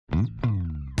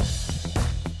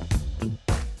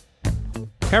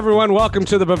Hey everyone, welcome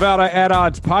to the Bovada at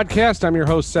Odds podcast. I'm your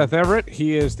host, Seth Everett.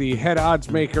 He is the head odds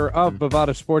maker of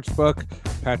Bovada Sportsbook,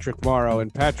 Patrick Morrow.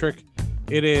 And Patrick,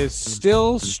 it is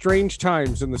still strange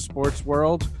times in the sports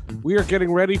world. We are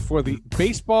getting ready for the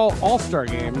baseball all-star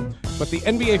game, but the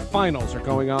NBA finals are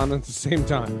going on at the same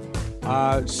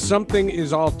time. Something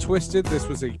is all twisted. This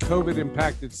was a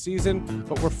COVID-impacted season,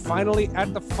 but we're finally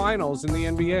at the finals in the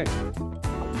NBA.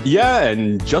 Yeah,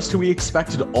 and just who we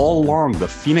expected all along, the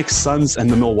Phoenix Suns and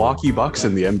the Milwaukee Bucks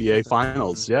in the NBA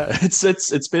Finals. Yeah,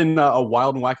 it's been a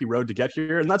wild and wacky road to get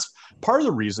here, and that's part of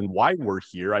the reason why we're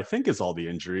here, I think, is all the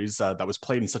injuries that was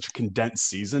played in such a condensed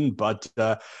season. But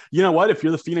you know what? If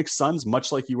you're the Phoenix Suns,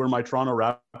 much like you were my Toronto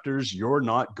Raptors, you're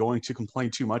not going to complain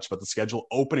too much about the schedule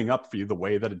opening up for you the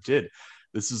way that it did.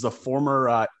 This is a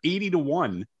former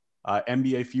 80-1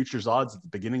 NBA futures odds at the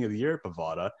beginning of the year at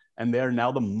Bovada, and they're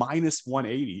now the minus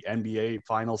 180 NBA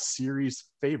Finals Series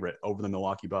favorite over the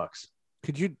Milwaukee Bucks.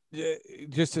 Could you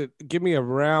just give me a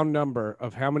round number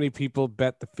of how many people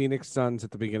bet the Phoenix Suns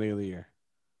at the beginning of the year?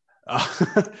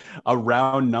 A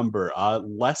round number,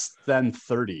 less than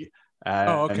 30.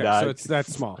 Okay. So it's that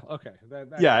small. Okay.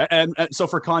 Yeah. And so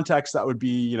for context, that would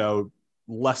be,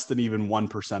 less than even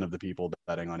 1% of the people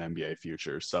betting on NBA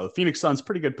futures. So the Phoenix Suns,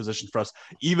 pretty good position for us,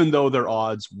 even though their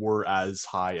odds were as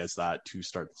high as that to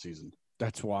start the season.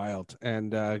 That's wild.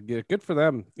 And good for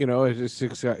them. It's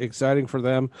exciting for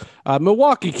them.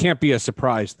 Milwaukee can't be a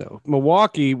surprise, though.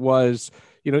 Milwaukee was,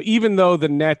 even though the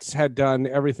Nets had done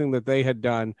everything that they had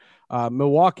done,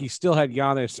 Milwaukee still had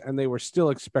Giannis, and they were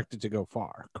still expected to go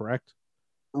far, correct?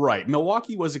 Right.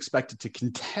 Milwaukee was expected to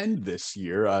contend this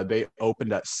year. They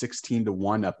opened at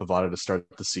 16-1 at Bovada to start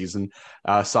the season.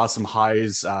 Saw some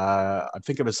highs, I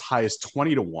think of as high as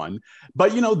 20-1.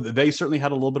 But, they certainly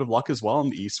had a little bit of luck as well in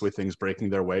the East with things breaking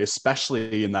their way,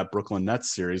 especially in that Brooklyn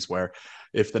Nets series where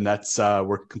if the Nets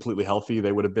were completely healthy,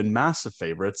 they would have been massive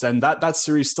favorites. And that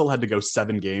series still had to go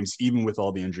 7 games, even with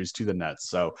all the injuries to the Nets.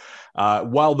 So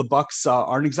while the Bucks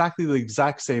aren't exactly the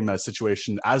exact same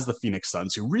situation as the Phoenix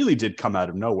Suns, who really did come out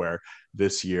of nowhere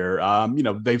this year,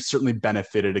 they've certainly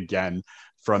benefited again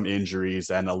from injuries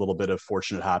and a little bit of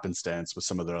fortunate happenstance with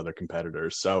some of their other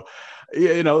competitors. So,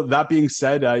 that being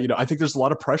said, I think there's a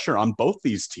lot of pressure on both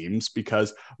these teams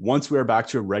because once we are back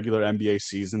to a regular NBA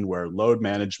season where load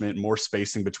management, more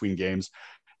spacing between games,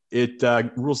 it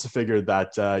rules the figure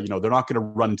that, they're not going to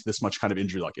run into this much kind of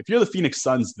injury luck. If you're the Phoenix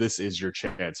Suns, this is your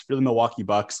chance. If you're the Milwaukee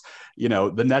Bucks,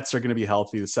 the Nets are going to be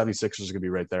healthy. The 76ers are going to be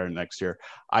right there next year.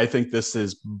 I think this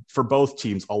is, for both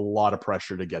teams, a lot of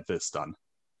pressure to get this done.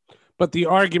 But the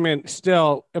argument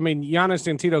still, Giannis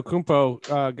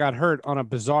Antetokounmpo got hurt on a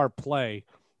bizarre play.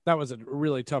 That was a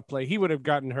really tough play. He would have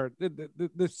gotten hurt.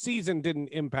 The season didn't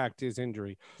impact his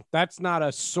injury. That's not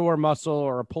a sore muscle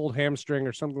or a pulled hamstring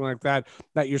or something like that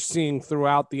you're seeing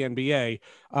throughout the NBA.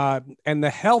 And the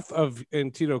health of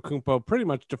Antetokounmpo pretty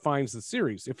much defines the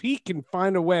series. If he can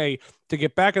find a way to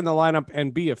get back in the lineup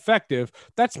and be effective,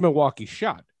 that's Milwaukee's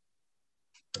shot.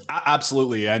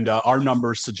 Absolutely. And our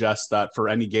numbers suggest that for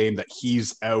any game that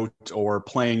he's out or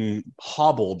playing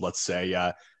hobbled, let's say,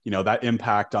 that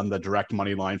impact on the direct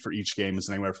money line for each game is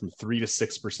anywhere from 3 to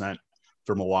 6%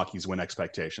 for Milwaukee's win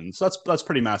expectations. So that's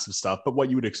pretty massive stuff, but what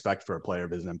you would expect for a player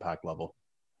of his impact level.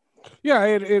 Yeah,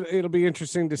 it'll be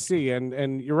interesting to see.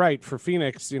 And you're right, for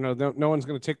Phoenix, no one's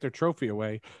going to take their trophy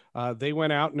away. They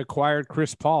went out and acquired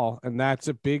Chris Paul, and that's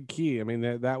a big key.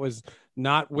 That was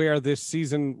not where this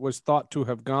season was thought to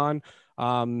have gone,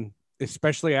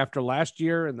 especially after last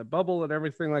year and the bubble and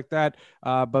everything like that.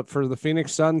 But for the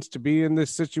Phoenix Suns to be in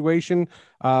this situation,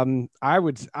 I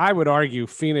would argue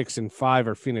Phoenix in 5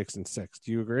 or Phoenix in 6.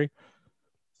 Do you agree?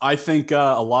 I think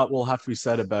a lot will have to be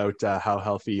said about how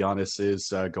healthy Giannis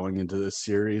is going into this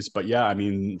series. But yeah,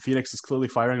 Phoenix is clearly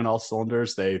firing on all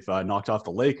cylinders. They've knocked off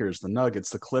the Lakers, the Nuggets,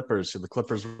 the Clippers. So the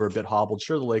Clippers were a bit hobbled.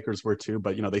 Sure, the Lakers were too,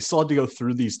 but they still had to go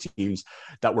through these teams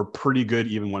that were pretty good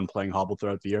even when playing hobbled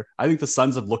throughout the year. I think the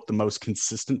Suns have looked the most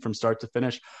consistent from start to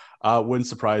finish. Wouldn't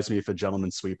surprise me if a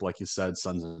gentleman's sweep, like you said,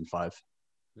 Suns in 5.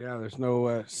 Yeah, there's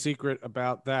no secret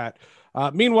about that.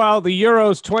 Meanwhile, the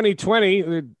Euros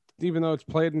 2020, even though it's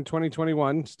played in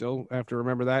 2021, still have to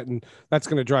remember that. And that's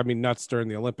going to drive me nuts during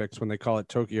the Olympics when they call it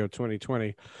Tokyo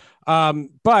 2020.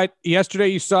 But yesterday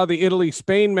you saw the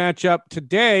Italy-Spain matchup.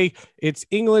 Today it's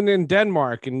England and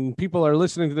Denmark, and people are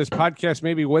listening to this podcast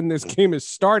maybe when this game is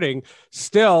starting.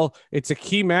 Still, it's a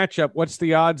key matchup. What's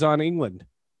the odds on England?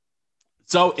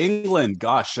 So England,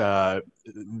 gosh,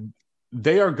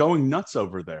 they are going nuts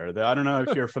over there. I don't know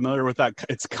if you're familiar with that.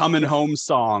 It's Coming Home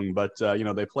song, but,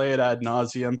 they play it ad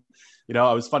nauseum. It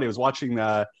was funny. I was watching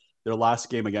their last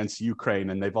game against Ukraine,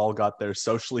 and they've all got their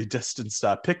socially distanced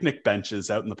picnic benches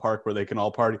out in the park where they can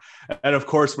all party. And of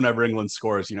course, whenever England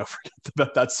scores, forget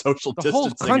about that social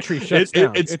distancing. The whole country shuts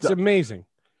down. It's amazing.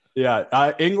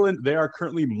 Yeah, England, they are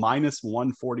currently minus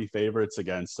 140 favorites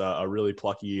against a really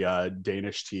plucky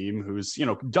Danish team who's,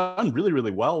 done really,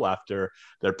 really well after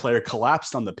their player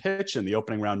collapsed on the pitch in the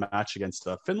opening round match against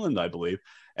Finland, I believe.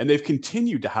 And they've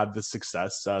continued to have this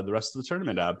success the rest of the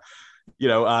tournament.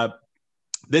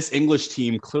 This English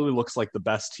team clearly looks like the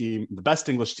best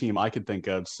English team I could think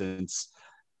of since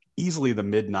easily the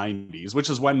mid 90s, which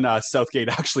is when Southgate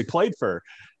actually played for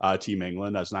Team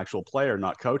England as an actual player,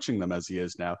 not coaching them as he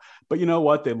is now. But you know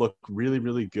what? They look really,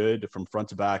 really good from front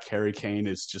to back. Harry Kane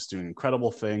is just doing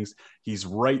incredible things. He's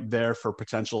right there for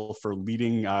potential for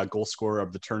leading goal scorer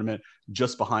of the tournament,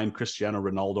 just behind Cristiano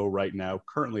Ronaldo right now,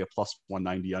 currently a plus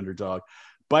 190 underdog.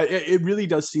 But it really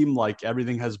does seem like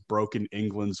everything has broken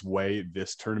England's way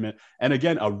this tournament. And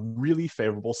again, a really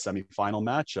favorable semifinal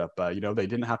matchup. They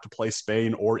didn't have to play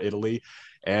Spain or Italy.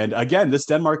 And again, this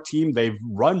Denmark team, they've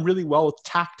run really well with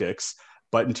tactics.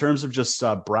 But in terms of just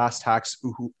brass tacks,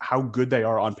 how good they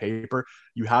are on paper,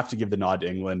 you have to give the nod to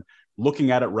England.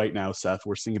 Looking at it right now, Seth,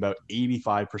 we're seeing about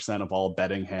 85% of all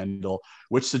betting handle,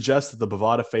 which suggests that the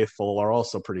Bovada faithful are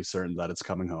also pretty certain that it's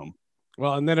coming home.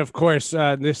 Well, and then, of course,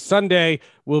 this Sunday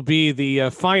will be the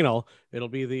final. It'll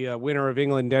be the winner of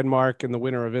England-Denmark and the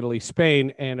winner of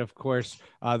Italy-Spain. And, of course,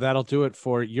 that'll do it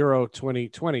for Euro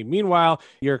 2020. Meanwhile,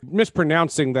 you're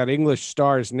mispronouncing that English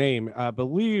star's name. I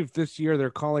believe this year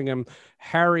they're calling him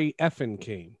Harry Effin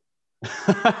Kane.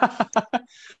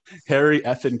 Harry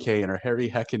Effin Kane or Harry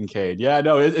Heckin Kane. Yeah,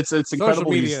 no, it's incredible. Social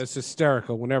media is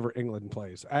hysterical whenever England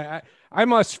plays. I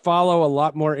must follow a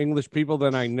lot more English people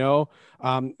than I know.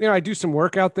 I do some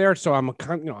work out there, so I'm on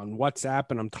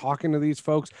WhatsApp and I'm talking to these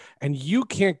folks, and you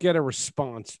can't get a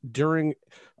response during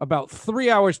about 3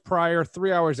 hours prior,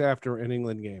 3 hours after an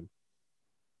England game.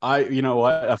 You know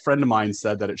what? A friend of mine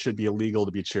said that it should be illegal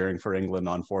to be cheering for England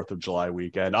on 4th of July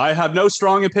weekend. I have no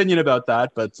strong opinion about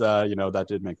that, but, that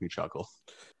did make me chuckle.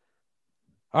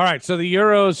 All right, so the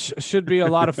Euros should be a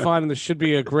lot of fun, and this should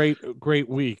be a great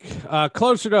week.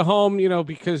 Closer to home,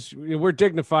 because we're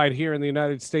dignified here in the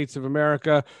United States of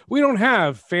America. We don't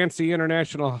have fancy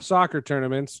international soccer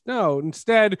tournaments. No,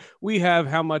 instead, we have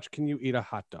how much can you eat a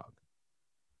hot dog?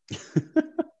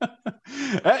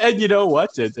 And you know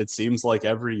what? It seems like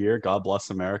every year, God bless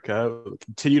America,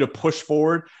 continue to push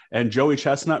forward. And Joey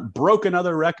Chestnut broke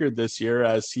another record this year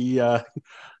as he,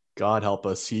 God help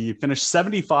us, he finished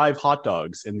 75 hot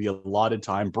dogs in the allotted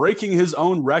time, breaking his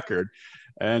own record.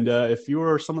 And if you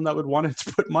were someone that would want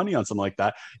to put money on something like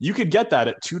that, you could get that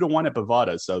at 2-1 at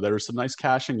Bovada. So there was some nice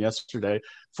cashing yesterday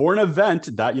for an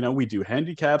event that, we do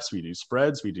handicaps, we do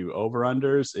spreads, we do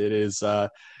over-unders. It is,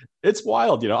 it's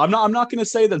wild. I'm not going to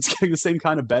say that it's getting the same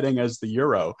kind of betting as the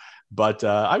Euro, but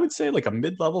I would say like a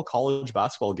mid-level college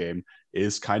basketball game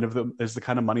is the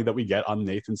kind of money that we get on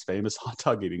Nathan's famous hot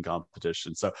dog eating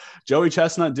competition. So Joey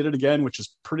Chestnut did it again, which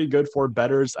is pretty good for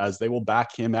bettors as they will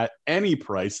back him at any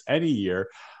price, any year.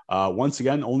 Once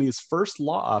again, only his first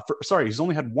loss. He's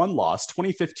only had one loss,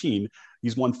 2015.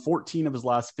 He's won 14 of his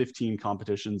last 15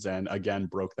 competitions and again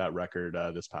broke that record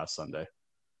this past Sunday.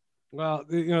 Well,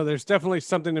 there's definitely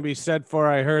something to be said for,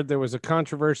 I heard there was a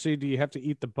controversy. Do you have to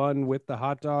eat the bun with the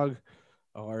hot dog?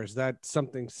 Or is that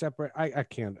something separate? I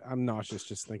can't. I'm nauseous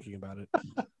just thinking about it.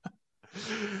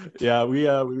 Yeah,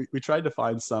 we tried to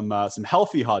find some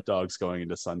healthy hot dogs going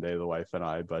into Sunday, the wife and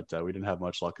I, but we didn't have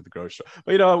much luck at the grocery store.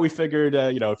 But we figured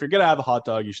if you're gonna have a hot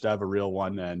dog, you should have a real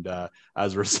one. And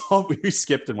as a result, we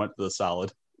skipped and went for the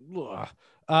salad.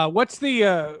 What's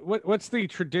the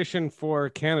tradition for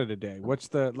Canada Day? What's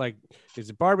the is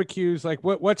it barbecues?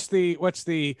 What's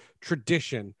the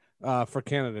tradition for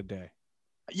Canada Day?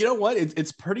 You know what?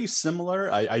 It's pretty similar.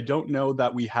 I don't know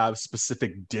that we have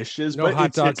specific dishes. No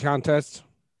hot dog contest.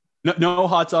 No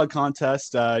hot dog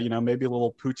contest. Maybe a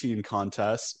little poutine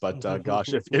contest. But gosh,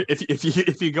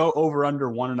 if you go over under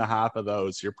 1.5 of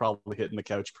those, you're probably hitting the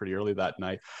couch pretty early that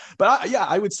night. But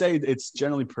I would say it's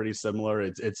generally pretty similar.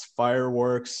 It's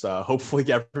fireworks.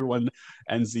 Hopefully everyone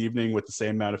ends the evening with the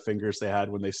same amount of fingers they had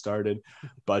when they started.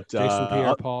 But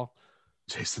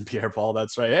Jason Pierre-Paul,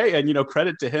 that's right. Hey, and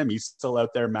credit to him, he's still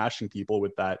out there mashing people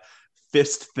with that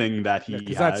fist thing that he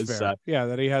has. That's fair.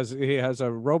 That he has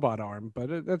a robot arm,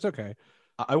 but that's okay.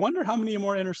 I wonder how many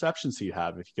more interceptions he'd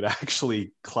have if he could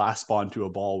actually clasp onto a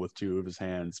ball with two of his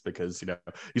hands, because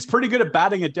he's pretty good at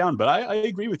batting it down. But I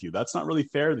agree with you. That's not really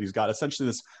fair that he's got essentially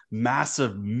this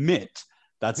massive mitt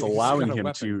that's allowing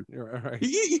him to. Right.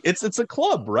 It's a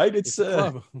club, right? It's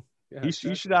a club. Yeah, He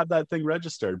exactly. should have that thing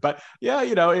registered. But yeah,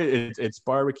 it's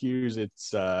barbecues, Cool.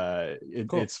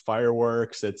 it's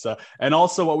fireworks, and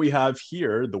also what we have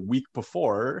here the week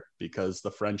before, because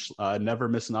the French never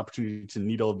miss an opportunity to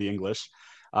needle the English.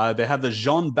 They have the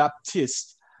Jean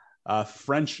Baptiste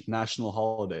French national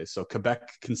holiday. So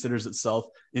Quebec considers itself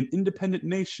an independent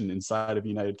nation inside of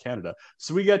United Canada.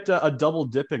 So we get a double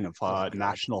dipping of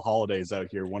national holidays out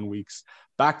here. 1 week's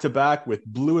back to back with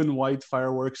blue and white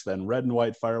fireworks, then red and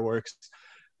white fireworks.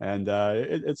 And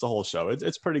it's a whole show.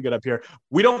 It's pretty good up here.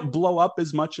 We don't blow up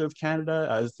as much of Canada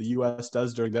as the U.S.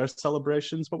 does during their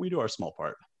celebrations, but we do our small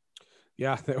part.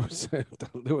 Yeah, there was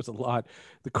a lot.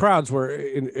 The crowds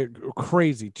were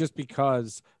crazy just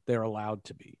because they're allowed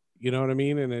to be. You know what I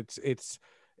mean? And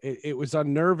it was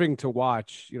unnerving to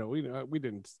watch. We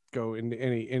didn't go into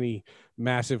any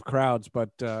massive crowds,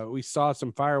 but we saw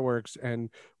some fireworks,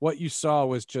 and what you saw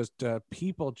was just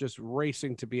people just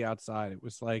racing to be outside. It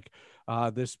was like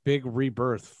this big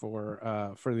rebirth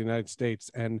for the United States.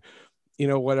 And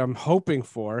what I'm hoping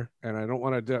for, and I don't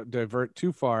want to divert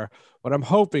too far, what I'm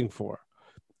hoping for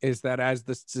is that as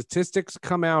the statistics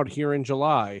come out here in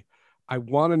July, I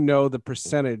want to know the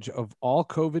percentage of all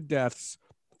COVID deaths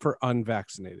for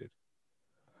unvaccinated.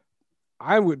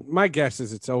 My guess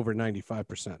is it's over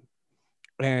 95%.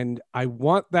 And I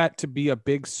want that to be a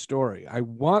big story. I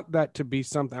want that to be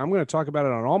something. I'm going to talk about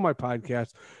it on all my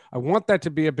podcasts. I want that to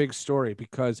be a big story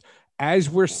because as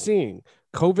we're seeing,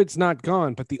 COVID's not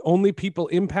gone, but the only people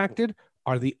impacted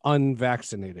are the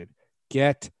unvaccinated.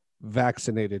 Get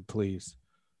vaccinated, please.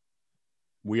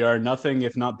 We are nothing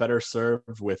if not better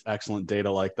served with excellent data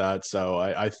like that. So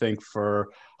I think for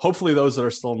hopefully those that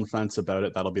are still on the fence about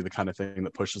it, that'll be the kind of thing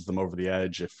that pushes them over the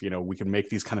edge. If we can make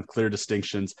these kind of clear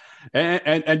distinctions,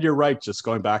 and you're right. Just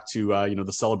going back to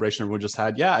the celebration everyone just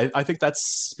had. Yeah, I think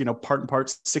that's part and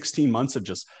part 16 months of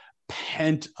just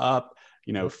pent up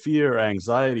fear,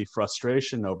 anxiety,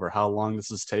 frustration over how long this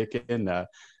has taken.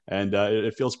 And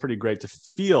it feels pretty great to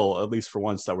feel, at least for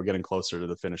once, that we're getting closer to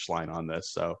the finish line on this.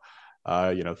 So.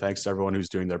 Thanks to everyone who's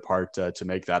doing their part to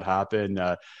make that happen.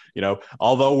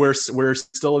 Although we're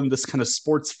still in this kind of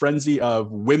sports frenzy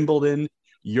of Wimbledon,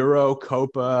 Euro,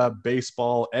 Copa,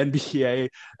 baseball, NBA,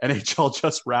 NHL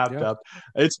just wrapped up.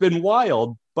 It's been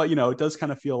wild, but it does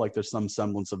kind of feel like there's some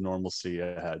semblance of normalcy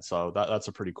ahead. So that's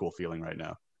a pretty cool feeling right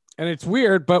now. And it's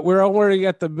weird, but we're already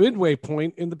at the midway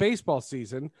point in the baseball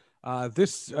season,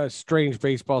 this strange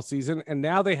baseball season. And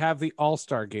now they have the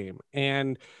All-Star game.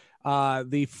 And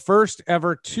the first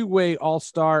ever two-way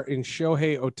All-Star in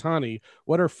Shohei Ohtani.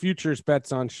 What are futures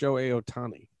bets on Shohei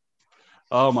Ohtani?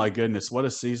 Oh my goodness, what a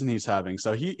season he's having.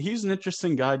 So he's an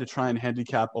interesting guy to try and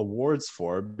handicap awards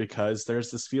for, because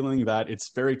there's this feeling that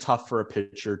it's very tough for a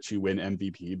pitcher to win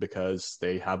MVP because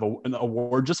they have an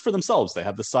award just for themselves. They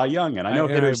have the Cy Young, and I know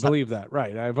hitters. I believe that,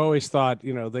 right? I've always thought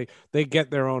they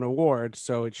get their own award,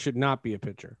 so it should not be a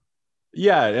pitcher.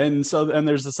 Yeah, and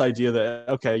there's this idea that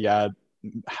okay, yeah,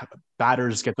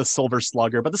 batters get the Silver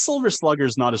Slugger, but the Silver Slugger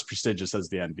is not as prestigious as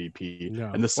the MVP.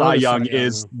 No. And the Cy Young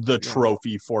is the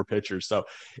trophy for pitchers. So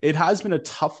it has been a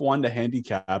tough one to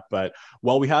handicap, but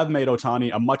while we have made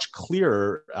Ohtani a much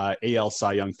clearer AL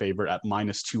Cy Young favorite at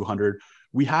minus 200,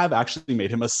 we have actually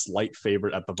made him a slight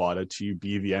favorite at Bovada to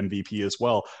be the MVP as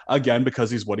well. Again,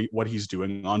 because he's what he's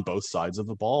doing on both sides of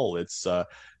the ball. It's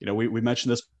we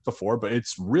mentioned this before, but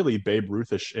it's really Babe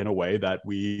Ruthish in a way that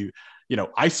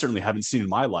I certainly haven't seen in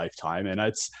my lifetime. And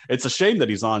it's a shame that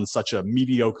he's on such a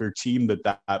mediocre team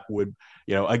that would,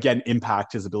 again,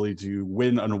 impact his ability to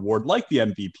win an award like the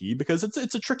MVP, because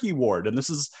it's a tricky award. And this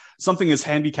is something as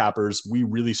handicappers we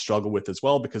really struggle with as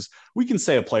well, because we can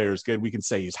say a player is good, we can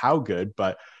say he's how good,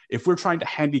 but if we're trying to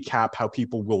handicap how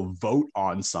people will vote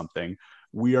on something,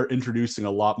 we are introducing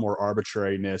a lot more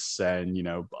arbitrariness and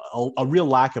a real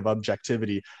lack of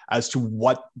objectivity as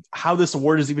to how this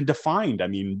award is even defined. I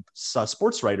mean,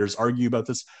 sports writers argue about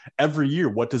this every year.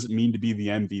 What does it mean to be the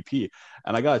MVP?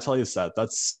 And I gotta tell you, Seth,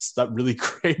 that really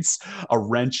creates a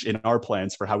wrench in our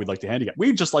plans for how we'd like to handicap.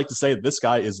 We'd just like to say that this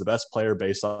guy is the best player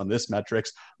based on this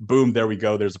metrics. Boom, there we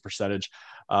go. There's a percentage.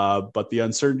 But the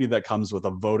uncertainty that comes with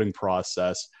a voting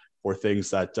process or things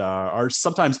that are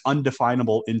sometimes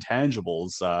undefinable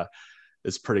intangibles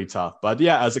is pretty tough. But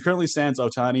yeah, as it currently stands,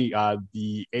 Ohtani,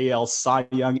 the AL Cy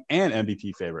Young and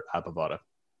MVP favorite at Bovada.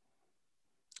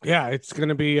 Yeah, it's going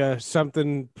to be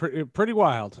something pretty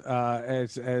wild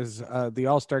as the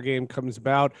All-Star game comes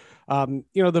about.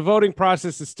 The voting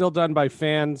process is still done by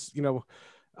fans.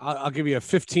 I'll give you a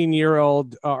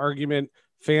 15-year-old argument.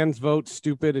 Fans vote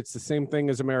stupid. It's the same thing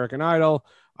as American Idol.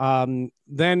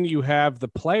 Then you have the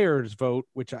players vote,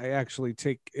 which I actually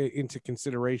take into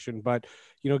consideration. But,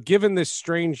 given this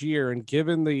strange year and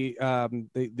given the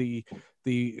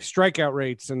strikeout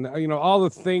rates and, all the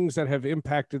things that have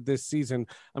impacted this season,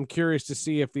 I'm curious to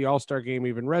see if the All-Star game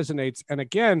even resonates. And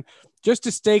again, just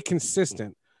to stay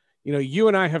consistent, you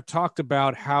and I have talked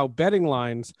about how betting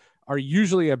lines are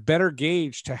usually a better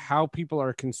gauge to how people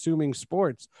are consuming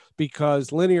sports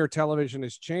because linear television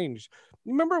has changed.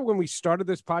 Remember when we started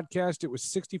this podcast, it was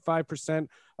 65%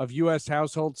 of U.S.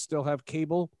 households still have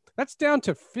cable. That's down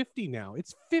to 50 now.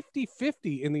 It's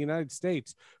 50-50 in the United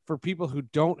States for people who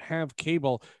don't have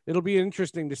cable. It'll be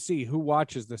interesting to see who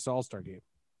watches this All-Star game.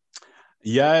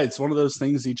 Yeah, it's one of those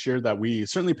things each year that we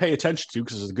certainly pay attention to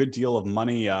because there's a good deal of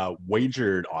money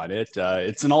wagered on it.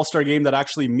 It's an all-star game that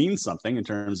actually means something in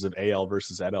terms of AL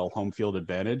versus NL home field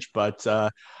advantage, but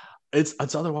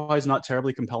it's otherwise not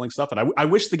terribly compelling stuff. And I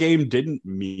wish the game didn't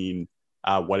mean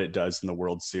what it does in the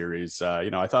World Series. I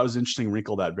thought it was an interesting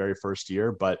wrinkle that very first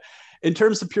year, but in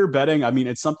terms of pure betting, I mean,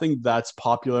 it's something that's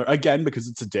popular, again, because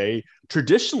it's a day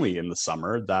traditionally in the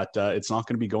summer that it's not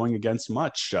going to be going against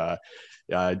much.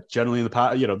 Generally in the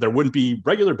past, there wouldn't be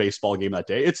regular baseball game that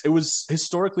day. It was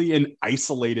historically an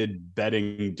isolated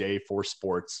betting day for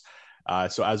sports.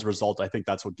 So as a result, I think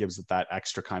that's what gives it that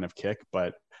extra kind of kick.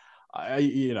 But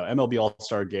MLB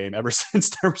All-Star Game, ever since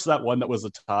there was that one that was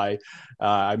a tie,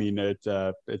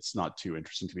 it's not too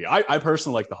interesting to me. I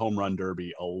personally like the Home Run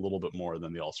Derby a little bit more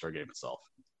than the All-Star Game itself.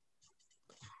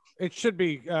 It should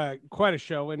be quite a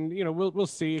show, and we'll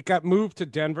see. It got moved to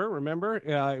Denver. Remember,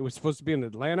 it was supposed to be in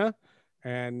Atlanta,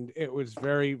 and it was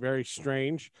very, very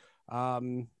strange.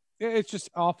 It's just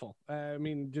awful.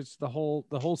 Just the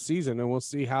whole season, and we'll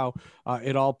see how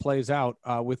it all plays out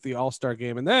with the All-Star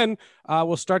game, and then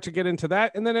we'll start to get into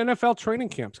that, and then NFL training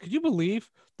camps. Could you believe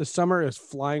the summer is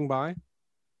flying by?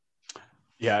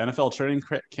 Yeah, NFL training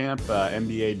camp,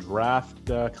 NBA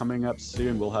draft coming up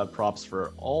soon. We'll have props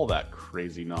for all that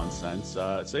crazy nonsense.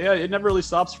 It never really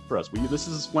stops for us. This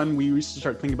is when we used to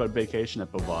start thinking about vacation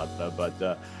at Bovada,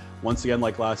 but once again,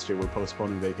 like last year, we're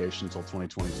postponing vacation until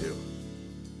 2022.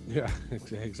 Yeah,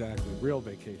 exactly. Real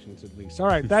vacations, at least. All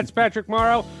right, that's Patrick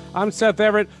Morrow. I'm Seth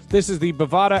Everett. This is the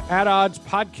Bovada At Odds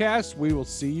podcast. We will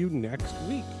see you next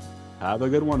week. Have a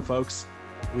good one, folks.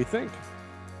 We think.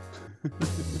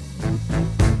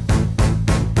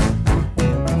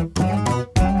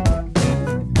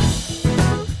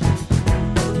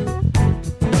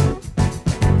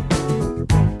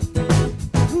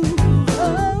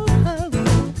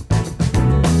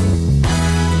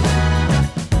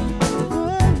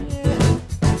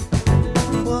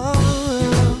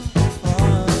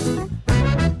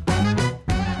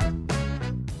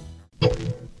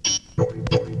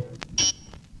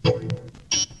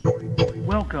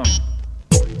 Welcome.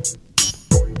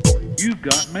 You've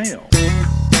got mail.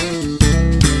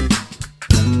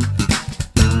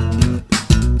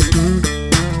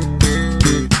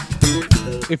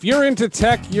 If you're into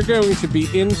tech, you're going to be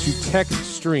into Tech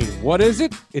Stream. What is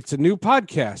it? It's a new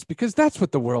podcast because that's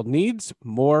what the world needs,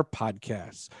 more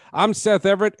podcasts. I'm Seth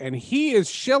Everett, and he is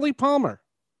Shelley Palmer.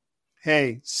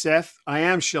 Hey, Seth, I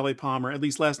am Shelley Palmer. At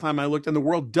least last time I looked, and the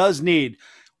world does need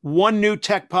one new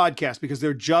tech podcast because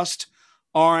there just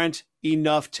aren't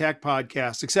enough tech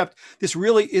podcasts, except this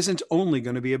really isn't only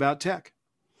going to be about tech.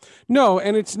 No,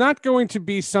 and it's not going to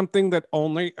be something that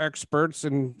only experts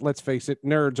and, let's face it,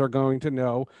 nerds are going to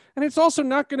know. And it's also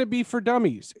not going to be for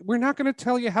dummies. We're not going to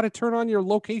tell you how to turn on your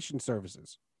location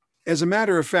services. As a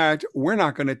matter of fact, we're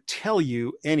not going to tell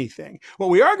you anything. What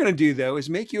we are going to do, though, is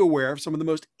make you aware of some of the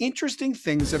most interesting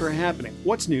things that are happening.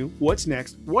 What's new, what's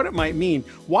next, what it might mean,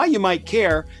 why you might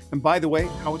care, and by the way,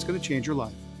 how it's going to change your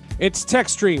life. It's Tech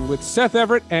Stream with Seth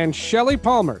Everett and Shelley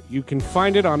Palmer. You can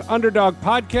find it on Underdog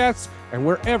Podcasts and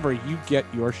wherever you get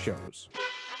your shows.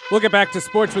 We'll get back to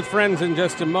Sports with Friends in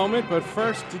just a moment, but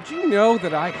first, did you know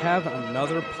that I have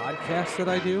another podcast that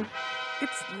I do?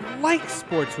 It's like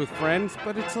Sports with Friends,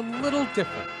 but it's a little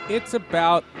different. It's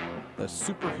about the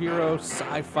superhero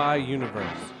sci-fi universe.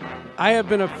 I have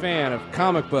been a fan of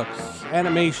comic books,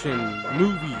 animation,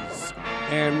 movies,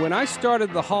 and when I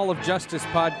started the Hall of Justice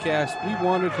podcast, we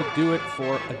wanted to do it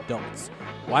for adults.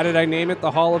 Why did I name it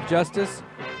the Hall of Justice?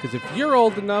 Because if you're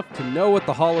old enough to know what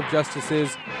the Hall of Justice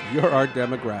is, you're our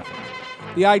demographic.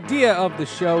 The idea of the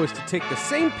show is to take the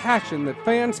same passion that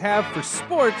fans have for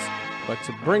sports, but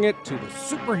to bring it to the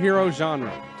superhero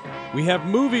genre. We have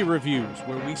movie reviews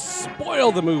where we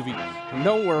spoil the movie. And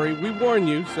don't worry, we warn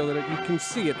you so that you can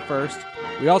see it first.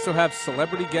 We also have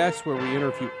celebrity guests where we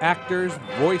interview actors,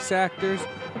 voice actors.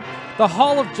 The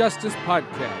Hall of Justice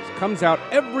podcast comes out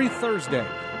every Thursday,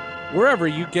 wherever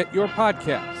you get your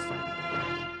podcasts.